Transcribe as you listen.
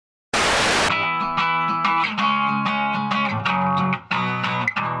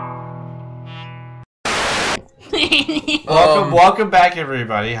Welcome back,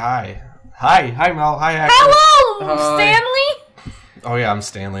 everybody. Hi, Mel. Hi, Ashley. Hello, Stanley. Oh yeah, I'm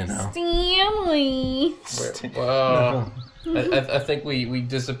Stanley now. Stanley. I think we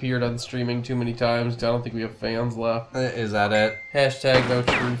disappeared on streaming too many times. I don't think we have fans left. Is that it? Hashtag no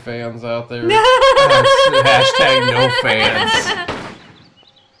true fans out there. Hashtag no fans.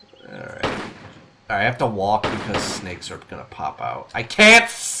 Alright. I have to walk because snakes are gonna pop out. I can't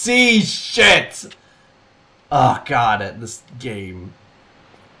see shit! Oh god, at this game.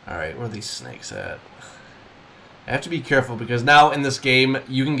 Alright, where are these snakes at? I have to be careful because now in this game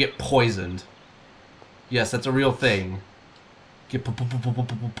you can get poisoned. Yes, that's a real thing. Get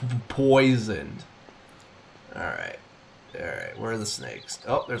poisoned. Alright. Alright, where are the snakes?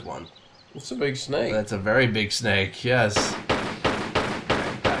 Oh, there's one. It's a big snake. That's a very big snake, yes.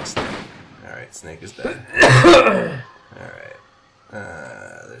 Alright, die snake. Alright, snake is dead. Alright.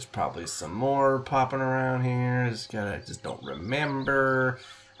 There's probably some more popping around here. Just don't remember.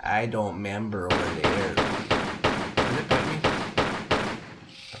 I don't remember where they are. Did it bite me?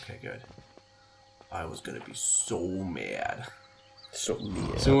 Okay, good. I was gonna be so mad. So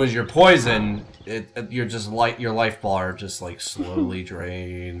mad. As soon as you're poisoned, you're just your life bar just like slowly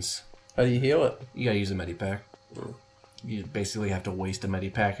drains. How do you heal it? You gotta use a medipack. You basically have to waste a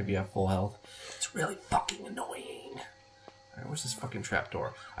medipack if you have full health. It's really fucking annoying. Alright, where's this fucking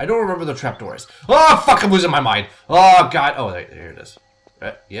trapdoor? I don't remember the trapdoor is. Oh fuck! I'm losing my mind. Oh god. Oh, there it is.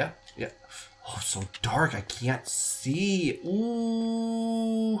 Yeah. Oh, it's so dark. I can't see.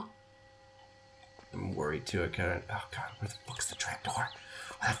 Ooh. I'm worried too. Oh god, where the fuck's the trapdoor?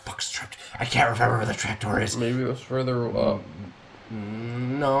 Where the fuck's the trapdoor? I can't remember where the trapdoor is. Maybe it was further up.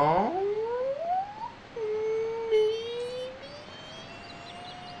 No.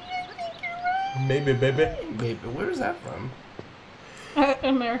 Maybe, baby. Maybe. Where's that from?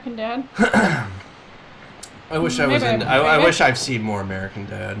 American Dad. I wish I was in. I wish I've seen more American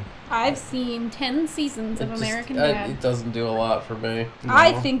Dad. I've seen 10 seasons of American Dad. It doesn't do a lot for me. No.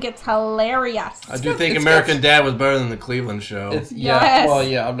 I think it's hilarious. I do think American Dad was better than the Cleveland Show. Yes. Well,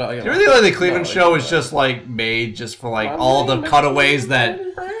 yeah, I'm not gonna... Do you really like the Cleveland Show was just like made just for like all the cutaways that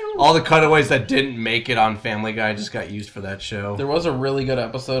didn't make it on Family Guy just got used for that show. There was a really good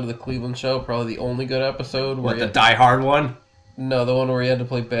episode of the Cleveland Show, probably the only good episode. What, the Die Hard one? No, the one where he had to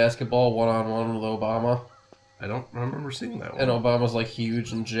play basketball one-on-one with Obama. I don't remember seeing that one. And Obama's like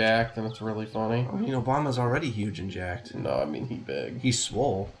huge and jacked, and it's really funny. I mean, Obama's already huge and jacked. No, I mean, he's big. He's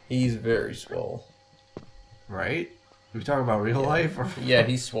swole. He's very swole. Right? Are we talking about real life? Or yeah,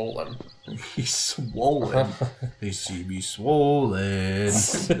 he's swollen. He's swollen. They see me swollen.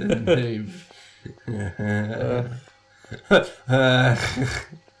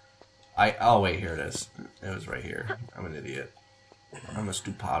 Oh wait, here it is. It was right here. I'm an idiot. I'm a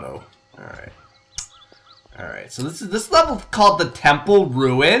stupado. Alright, so this level called the Temple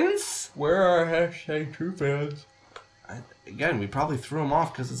Ruins? Where are hashtag true fans? Again, we probably threw them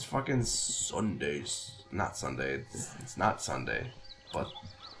off because it's fucking Sundays. Not Sunday. It's not Sunday. But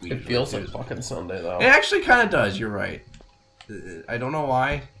it feels like fucking Sunday, though. It actually kind of does, you're right. I don't know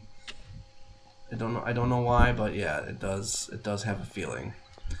why. I don't know why, but yeah, it does have a feeling.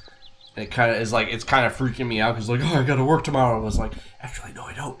 And it kind of is like, it's kind of freaking me out because like, oh, I gotta work tomorrow. I was like, actually, no,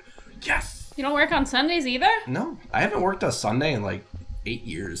 I don't. Yes! You don't work on Sundays either? No, I haven't worked a Sunday in like 8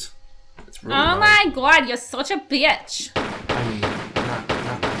 years. It's really oh my god, you're such a bitch. I mean, not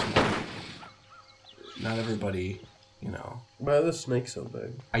much more. Not everybody, you know. Why are the snakes so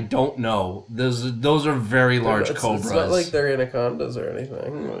big? I don't know. Those are very large cobras. It's not like they're anacondas or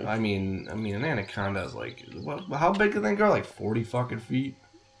anything. Like... I mean, an anaconda is like, how big can they go? Like 40 fucking feet?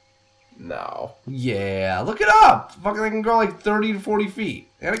 No. Yeah, look it up. Fucking, they can grow like 30 to 40 feet.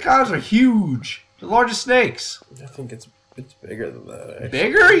 Anacondas are huge. The largest snakes. I think it's bigger than that, actually.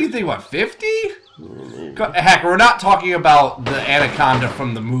 Bigger? You think, what, 50? Heck, we're not talking about the anaconda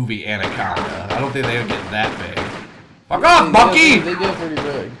from the movie Anaconda. I don't think they would get that big. Fuck off, monkey! They get pretty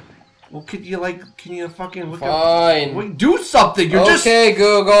big. Well, can you fucking look Fine. up? Wait, do something. You're just... Okay,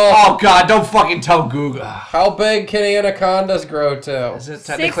 Google. Oh, God, don't fucking tell Google. How big can anacondas grow to? Is it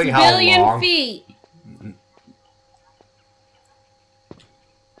technically 6 how billion long? feet.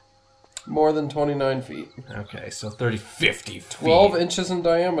 More than 29 feet. Okay, so 50 feet. 12 inches in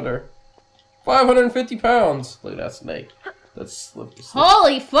diameter. 550 pounds. Look at that snake. That's slippery.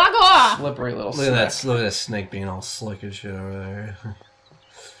 Holy fuck off! Slippery little Look snake. at that snake being all slick and shit over there.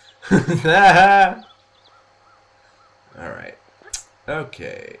 Alright.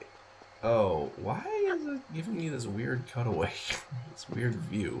 Okay. Oh, why is it giving me this weird cutaway? This weird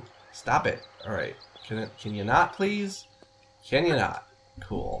view. Stop it. Alright. Can you not, please? Can you not?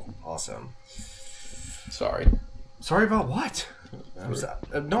 Cool. Awesome. Sorry. Sorry about what?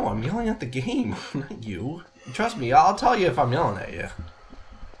 No, I'm yelling at the game, not you. Trust me, I'll tell you if I'm yelling at you.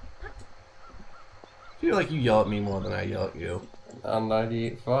 I feel like you yell at me more than I yell at you. On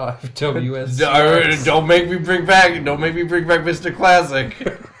 98.5 WS. Don't make me bring back Mr. Classic.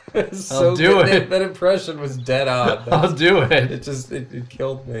 So I'll do it. That impression was dead on. I'll do it. It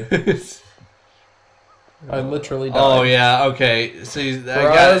killed me. I literally died. Oh yeah, okay. See,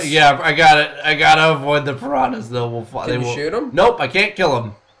 I got it. I gotta avoid the piranhas though. Can you shoot them? Nope, I can't kill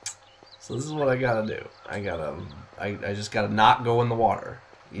them. So this is what I gotta do. I just gotta not go in the water.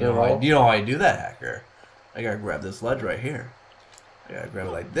 You know how I do that, Hacker. I gotta grab this ledge right here. I gotta grab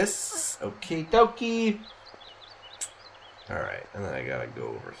it like this. Okie dokie. Alright, and then I gotta go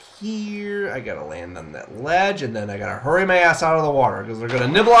over here. I gotta land on that ledge, and then I gotta hurry my ass out of the water because they're gonna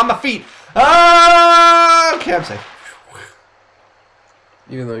nibble on my feet. Ah! Okay, I'm safe.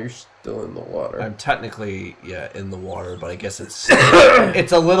 Even though you're still in the water. I'm technically, in the water, but I guess it's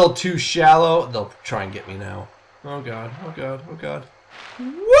it's a little too shallow. They'll try and get me now. Oh god, oh god, oh god.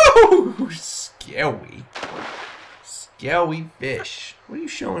 Woo! Scary. Scary fish. What are you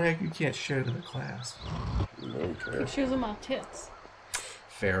showing, Heck? You can't share to the class. Pictures of my tits.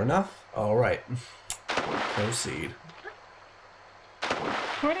 Fair enough. Alright. Proceed.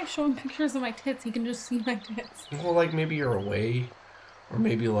 Why would I show him pictures of my tits? He can just see my tits. Well, like, maybe you're away. Or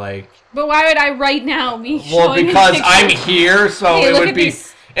maybe, like... But why would I right now be showing Well, because him I'm here, so hey, it would be...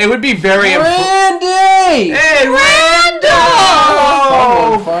 These... It would be very Randy! Hey, Randall!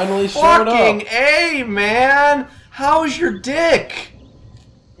 Someone finally showed fucking up. A, man! How's your dick?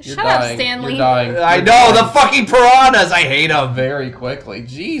 Shut up, Stanley. You're dying. I know, the fucking piranhas! I hate them. Very quickly.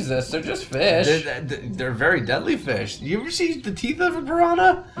 Jesus, they're just fish. They're very deadly fish. You ever see the teeth of a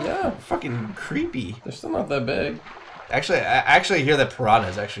piranha? Yeah. Fucking creepy. They're still not that big. Actually, I actually hear that piranha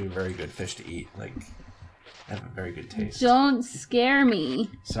is actually a very good fish to eat. Like, they have a very good taste. Don't scare me.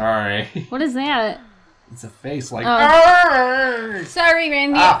 Sorry. What is that? It's a face like... Oh. Sorry,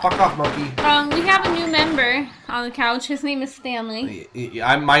 Randy. Ah, fuck off, monkey. We have a new member on the couch. His name is Stanley.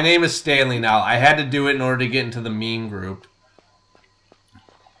 My name is Stanley now. I had to do it in order to get into the meme group.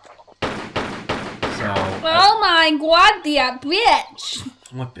 So... Oh my god, that bitch!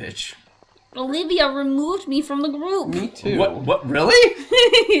 What bitch? Olivia removed me from the group. Me too. What, really?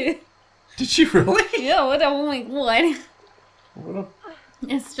 Did she really? Yeah, what? Oh my god. What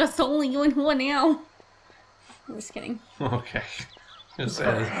It's just only you and her now. I'm just kidding. Okay. It's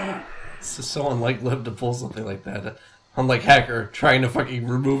so unlikely to pull something like that. Unlike Hacker trying to fucking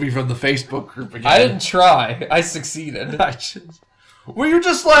remove me from the Facebook group again. I didn't try. I succeeded. Well, you're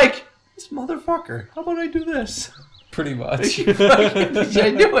just like, this motherfucker. How about I do this? Pretty much. I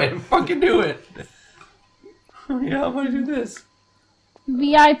do it. Fucking do it. Yeah, how about I do this?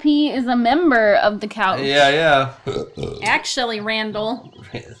 VIP is a member of the couch. Yeah. Actually, Randall.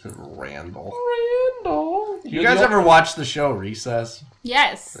 Randall. Randall. You guys ever watch the show Recess?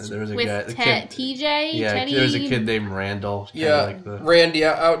 Yes. There was a with guy, TJ, yeah, Teddy. there was a kid named Randall. Yeah, Like Randy,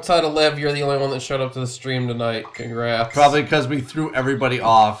 outside of Lev, you're the only one that showed up to the stream tonight. Congrats. Probably because we threw everybody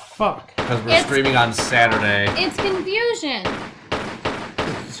off. Fuck. Because we're streaming on Saturday. It's confusion.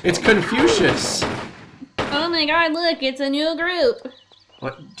 It's Confucius. Oh my god, look, it's a new group.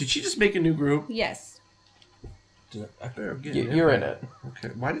 What? Did she just make a new group? Yes. I better get You're in it. Okay.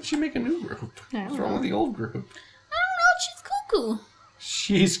 Why did she make a new group? I don't What's wrong know. with the old group? I don't know, she's cuckoo.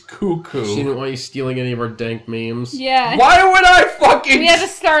 She's cuckoo. She didn't want you stealing any of our dank memes. Yeah. Why would I fucking... We had to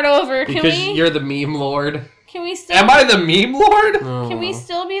start over. Can Because we? you're the meme lord. Can we still? Am I the meme lord? Oh. Can we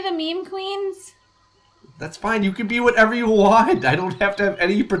still be the meme queens? That's fine. You can be whatever you want. I don't have to have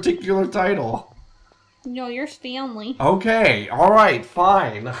any particular title. No, you're Stanley. Okay. All right.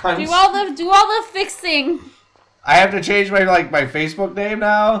 Fine. Do all the fixing. I have to change my my Facebook name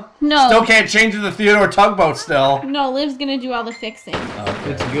now. No. Still can't change it to Theodore Tugboat. Still. No, Liv's gonna do all the fixing.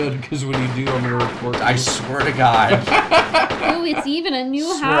 Okay. It's good, because when you do, I'm going to report you. I swear to God. Ooh, it's even a new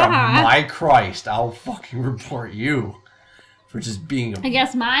Swear on haha. my Christ, I'll fucking report you for just being I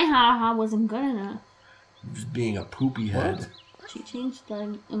guess my haha wasn't good enough. a poopy head. She changed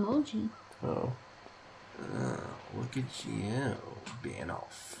the emoji. Oh. Look at you being all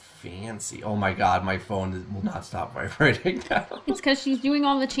fancy. Oh my God, my phone will not stop vibrating now. It's because she's doing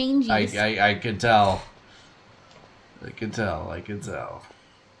all the changes. I can tell. I can tell.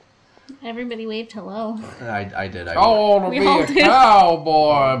 Everybody waved hello. I did. I want to We be all a did.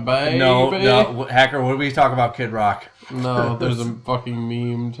 cowboy, baby. No, Hacker, what did we talk about Kid Rock? No, there's a fucking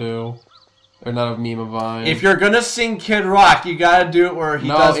meme, too. Or not a meme, a Vine. If you're gonna sing Kid Rock, you gotta do it where he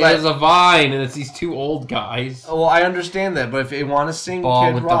does it that. is a Vine, and it's these two old guys. Well, I understand that, but if you want to sing Ball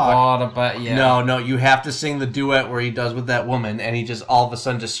Kid with Rock, the ball, yeah. no, you have to sing the duet where he does with that woman, and he just all of a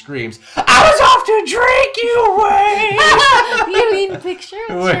sudden just screams, "I was off to drink you away." You mean picture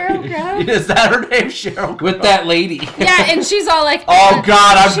of Sheryl Crow? Is that her name, Sheryl Crow? With that lady. Yeah, and she's all like, "Oh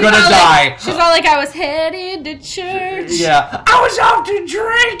God, I'm gonna die." She's all like, "I was headed to church." Yeah, I was off to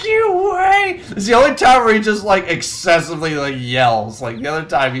drink you away. It's the only time where he just like excessively like yells. Like the other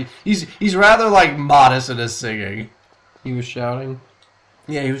time, he's rather like modest in his singing. He was shouting.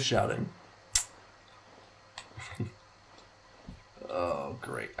 Yeah, he was shouting. Oh,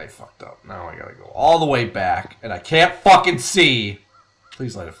 great. I fucked up. Now I gotta go all the way back, and I can't fucking see.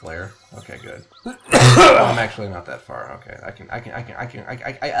 Please light a flare. Okay, good. I'm actually not that far. Okay, I can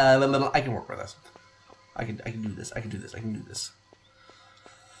work with this. I can do this. I can do this. I can do this.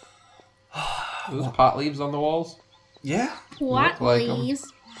 Those pot leaves on the walls? Yeah. What like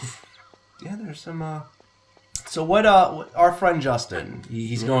leaves? Yeah, there's some, So what, our friend Justin,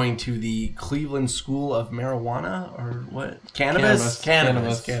 he's going to the Cleveland School of Marijuana, or what? Cannabis. Same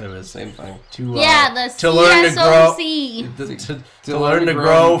thing. To, The to learn to grow, CSOC. to learn to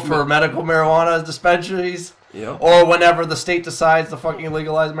grow for medical marijuana dispensaries. Yeah. Or whenever the state decides to fucking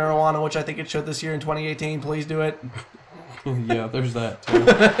legalize marijuana, which I think it should this year in 2018, please do it. Yeah, there's that too.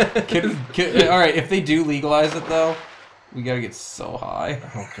 Alright, if they do legalize it though, we gotta get so high.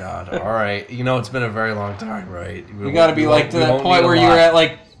 Oh God! All right, you know it's been a very long time, right? We gotta be like to that point where you're at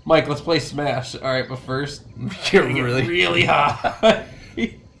like, Mike, let's play Smash. All right, but first get really high.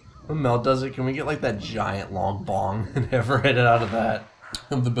 When Mel does it, can we get like that giant long bong and ever hit it out of that?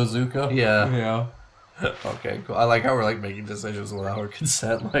 Of the bazooka. Yeah. Yeah. Okay, cool. I like how we're like making decisions without her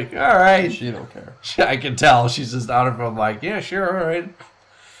consent. Like, all right, She don't care. I can tell she's just out of her. Like, yeah, sure, all right.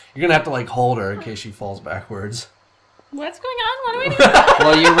 You're gonna have to like hold her in case she falls backwards. What's going on? What are we doing?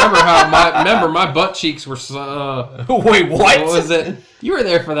 Well, you remember how my butt cheeks were. Wait, what? What was it? You were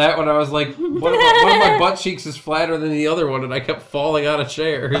there for that when I was like, one of my butt cheeks is flatter than the other one, and I kept falling out of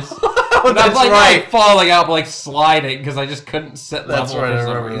chairs. Oh, That's like not falling out, but like sliding because I just couldn't sit That's level right. for I some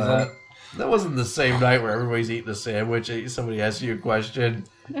remember reason. that. That wasn't the same night where everybody's eating a sandwich and somebody asks you a question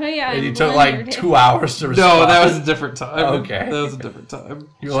Oh yeah. and you took like 2 hours to respond. No, that was a different time. Okay. That was a different time.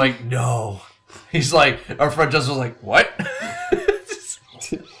 You're like, no. He's like, our friend Justin was like, what?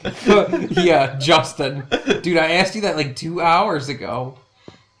 Yeah, Justin. Dude, I asked you that like 2 hours ago.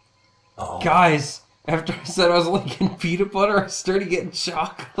 Oh. Guys, after I said I was liking peanut butter, I started getting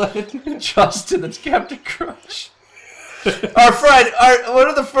chocolate. Justin, it's Captain Crunch. Our friend, one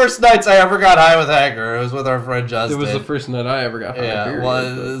of the first nights I ever got high with Hacker, it was with our friend Justin. It was the first night I ever got high. Yeah, period.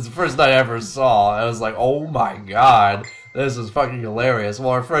 well, it was the first night I ever saw. I was like, oh my God, this is fucking hilarious. Well,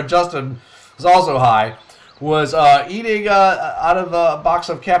 our friend Justin was also high, was eating out of a box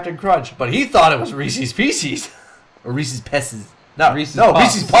of Captain Crunch, but he thought it was Reese's Pieces. Or Reese's Pieces. No, Reese's no, Puffs.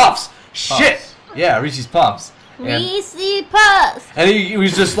 Reese's Puffs. Shit. Yeah, Reese's Puffs. And, Reese's Puffs. and he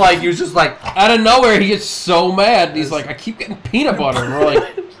was just like, Out of nowhere, he gets so mad. And he's like, I keep getting peanut butter. And we're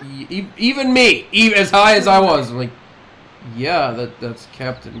like, even me, even as high as I was, I'm like, yeah, that's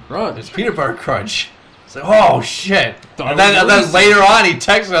Captain Crunch. it's peanut butter crunch. It's like, oh shit. Thought And it was then Reese's. later on, he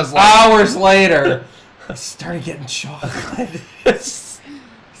texted us like, Hours later, I started getting chocolate.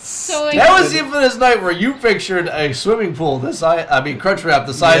 So that was the infamous night where you pictured a swimming pool the size, Crunch Wrap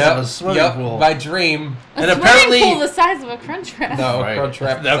the size of a swimming pool. My dream. a and swimming apparently- pool the size of a Crunch Wrap. No, Right. Crunch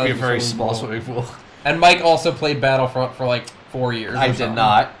Wrap. That would be a size very of small swimming pool. And Mike also played Battlefront for like 4 years. I or did something.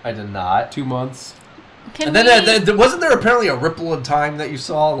 not. I did not. 2 months. Can And we... then wasn't there apparently a ripple in time that you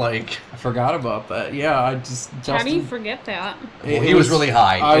saw? Like, I forgot about that. Yeah, I just. How do you Justin- forget that? well, he was really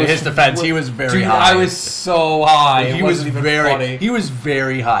high. I In was- his defense, he was very Dude, high. I was so high. He It was wasn't even very. funny. He was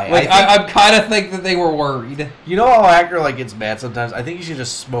very high. Like I think, I kind of think that they were worried. you know how Hacker like gets mad sometimes. I think you should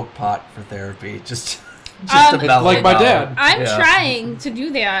just smoke pot for therapy. Just to mellow Like him my out. dad. I'm Yeah. trying to do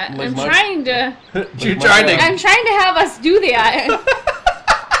that. Like I'm my- trying to. You're trying to. I'm trying to have us do that.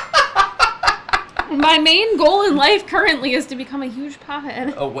 My main goal in life currently is to become a huge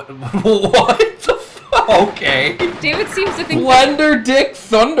pothead. Oh, what the fuck? Okay. David seems to think Blender Dick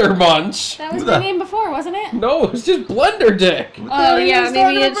Thunder Munch. that was Who my the- name before, wasn't it? No, it's just Blender Dick. What the Oh hell are you yeah, guys maybe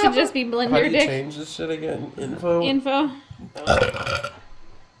talking it should about? just be How do Blender you Dick change this shit again? Info. info.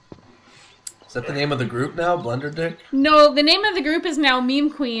 Is that the name of the group now? Blender Dick? No, the name of the group is now Meme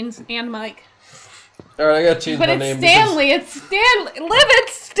Queens and Mike. All right, I gotta change But my it's name. Stanley. It's Stanley. Live it,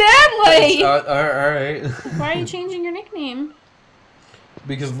 Stanley. All right. Why are you changing your nickname?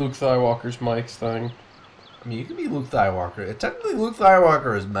 Because Luke Skywalker's Mike's thing. I mean, you can be Luke Skywalker. Technically, Luke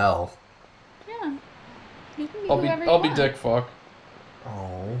Skywalker is Mel. You can be I'll whoever be you Dick Fuck.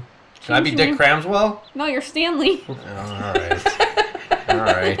 Oh. Can I be Dick Cramswell? No, you're Stanley. Alright.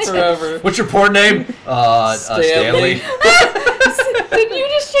 Alright. Forever. What's your porn name? Stanley. Did you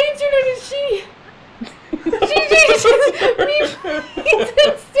just change it or did she? She changed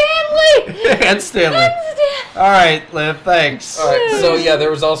it. Stanley. And Stanley. Alright, Liv, thanks. Alright, so yeah, there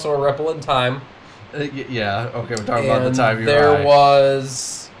was also a Ripple in Time. Yeah, okay, we're talking about the time you were there high.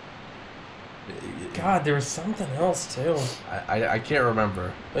 was... God, there was something else, too. I can't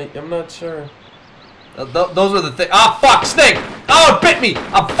remember. I'm not sure. Those were the things. Ah, fuck, snake! Oh, it bit me!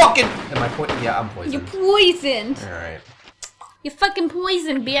 I'm fucking... Am I poisoned? Yeah, I'm poisoned. You're poisoned. Alright. You're fucking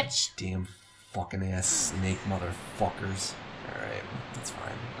poisoned, bitch. Damn fucking ass snake motherfuckers. Alright, that's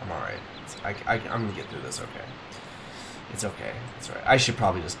fine. I'm alright. I'm gonna get through this okay. It's okay. It's alright. I should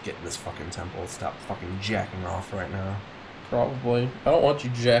probably just get in this fucking temple. Stop fucking jacking off right now. Probably. I don't want you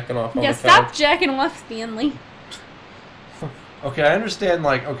jacking off on Yeah, the stop couch. jacking off, Stanley. Okay, I understand,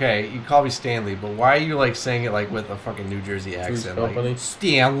 like, okay, you call me Stanley, but why are you, like, saying it, like, with a fucking New Jersey accent? Company. Like,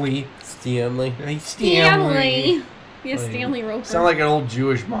 Stanley. Stanley. Hey, Stanley. Yeah, Like, Stanley Roper. Sound like an old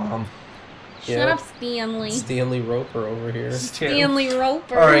Jewish mom. Shut Yeah. up, Stanley. Stanley Roper over here. Stanley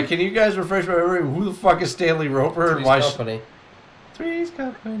Roper. Alright, can you guys refresh my memory? Who the fuck is Stanley Roper and Three's why? Company. Three's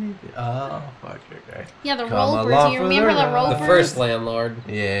Company. Oh, fuck, okay. Yeah, the Come Ropers. along You for remember the the ride. Ropers? The first landlord.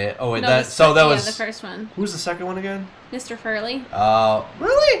 Yeah. Oh, wait, No, that. the So that yeah, was. the first one. Who's the second one again? Mr. Furley.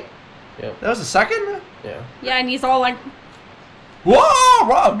 Really? Yep. That was the second? Yeah. Yeah, and he's all like, Whoa,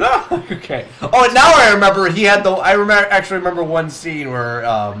 Rob, no. Okay. Oh, and now I remember he had the. Actually remember one scene where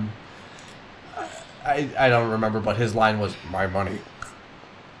I don't remember, but his line was "my money."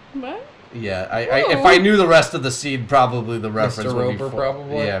 what? Yeah, if I knew the rest of the scene, probably the reference Mr. would be Roper,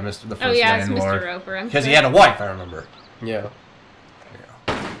 probably? Yeah, the first Oh yeah, it's landlord. Mr. Roper. I'm Because sure. he had a wife, I remember. Yeah.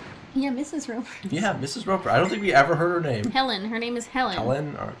 Yeah, Mrs. Roper. Yeah, Mrs. Roper. I don't think we ever heard her name. Helen. Her name is Helen.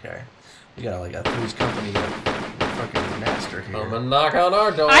 Helen? Okay. We got like a Three's Company fucking master here. I'm gonna knock on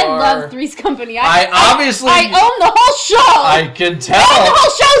our door. I love Three's Company. I obviously... I own the whole show. I can tell. I own the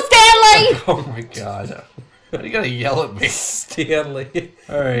whole show, Stanley. Oh my god. Why do you gotta yell at me? Stanley.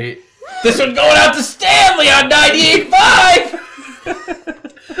 Alright. This one's going out to Stanley on 98.5!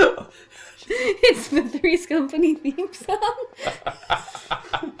 It's the Three's Company theme song.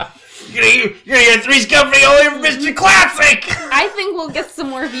 You're gonna get Three's Company only for Mr. Classic! I think we'll get some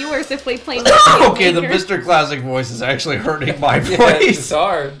more viewers if we play Okay, the Maker. Mr. Classic voice is actually hurting my Yeah, voice. it's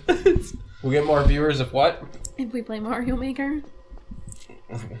hard. We'll get more viewers if what? If we play Mario Maker.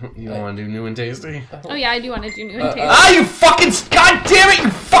 You don't want to do new and tasty? Oh yeah, I do want to do new and tasty. Ah, you fucking... God damn it, you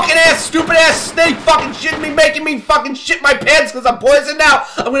fucking ass, stupid ass snake fucking shitting me, making me fucking shit my pants because I'm poisoned now.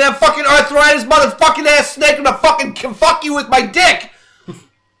 I'm gonna have fucking arthritis, motherfucking ass snake. I'm gonna fucking fuck you with my dick.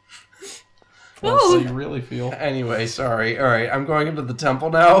 Well, so you really feel. Anyway, sorry. Alright, I'm going into the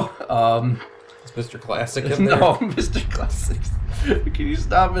temple now. Is Mr. Classic in there? No, Mr. Classic. Can you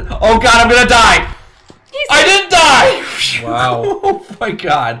stop it? Oh god, I'm gonna die! I didn't die! Wow. Oh my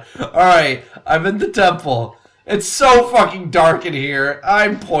god. Alright, I'm in the temple. It's so fucking dark in here.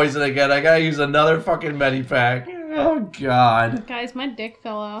 I'm poisoned again. I gotta use another fucking medipack. Oh god. Guys, my dick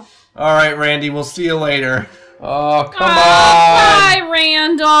fell off. Alright, Randy, we'll see you later. Oh, come Bye, on!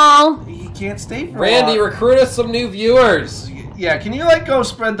 Randall. You can't stay for Randy, long. recruit us some new viewers! Yeah, can you like go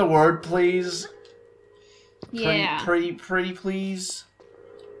spread the word, please? Yeah. Pretty, please.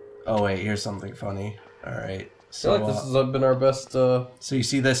 Oh wait, here's something funny. Alright. I So, feel like this has been our best so you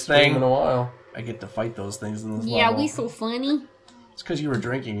see this thing thing? in a while. I get to fight those things in this Yeah, level. we so funny. It's because you were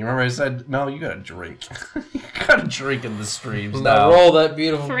drinking. You remember I said, Mel, you gotta drink. You gotta drink in the streams Now now. roll that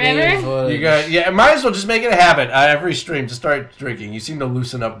beautiful Forever? game footage. You got, yeah, might as well just make it a habit every stream to start drinking. You seem to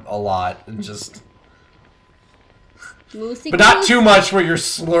loosen up a lot and just... Loosey But not goosey. too much where you're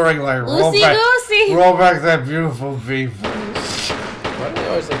slurring like, Loosey-goosey. roll back that beautiful beef. Why do they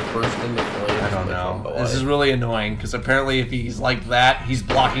always like burst into flames? I don't when they come know. to This is life? really annoying because apparently if he's like that, he's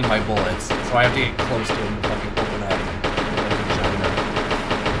blocking my bullets. So I have to get close to him to fucking open up.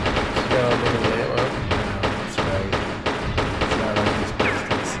 Yeah, look at the ammo. That's right. It's not like he's close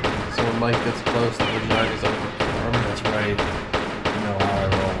to us. So when Mike gets close, the vagina's overperform. That's right. You know how I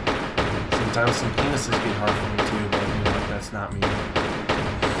roll. Sometimes some penises get hard for me too, but you know, that's not me.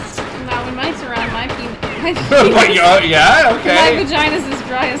 Now, when Mike's around, my penis. But, yeah, okay. My vagina's as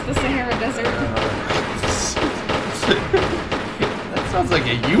dry as the Sahara Desert. That sounds like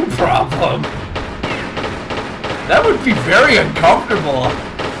a you problem. That would be very uncomfortable.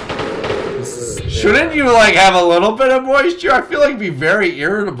 Shouldn't you like have a little bit of moisture? I feel like it'd be very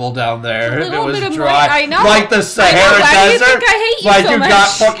irritable down there if it was dry. I know. Like the Sahara Why do you Desert. think I hate you like so you much? got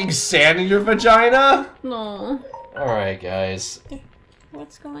fucking sand in your vagina. No. All right, guys.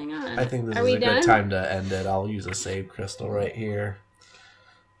 What's going on? I think this Are is we a done? good time to end it. I'll use a save crystal right here.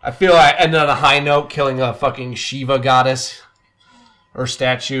 I feel I ended on a high note, killing a fucking Shiva goddess or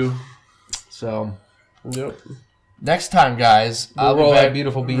statue. So, Yep. next time, guys, We'll roll that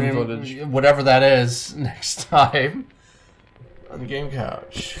beautiful bean footage. whatever that is, next time on the game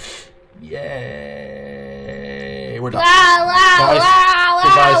couch. Yay! We're done. Goodbye. La, la,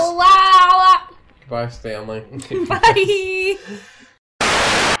 Goodbye. la, la, la. Goodbye, Stanley. Bye.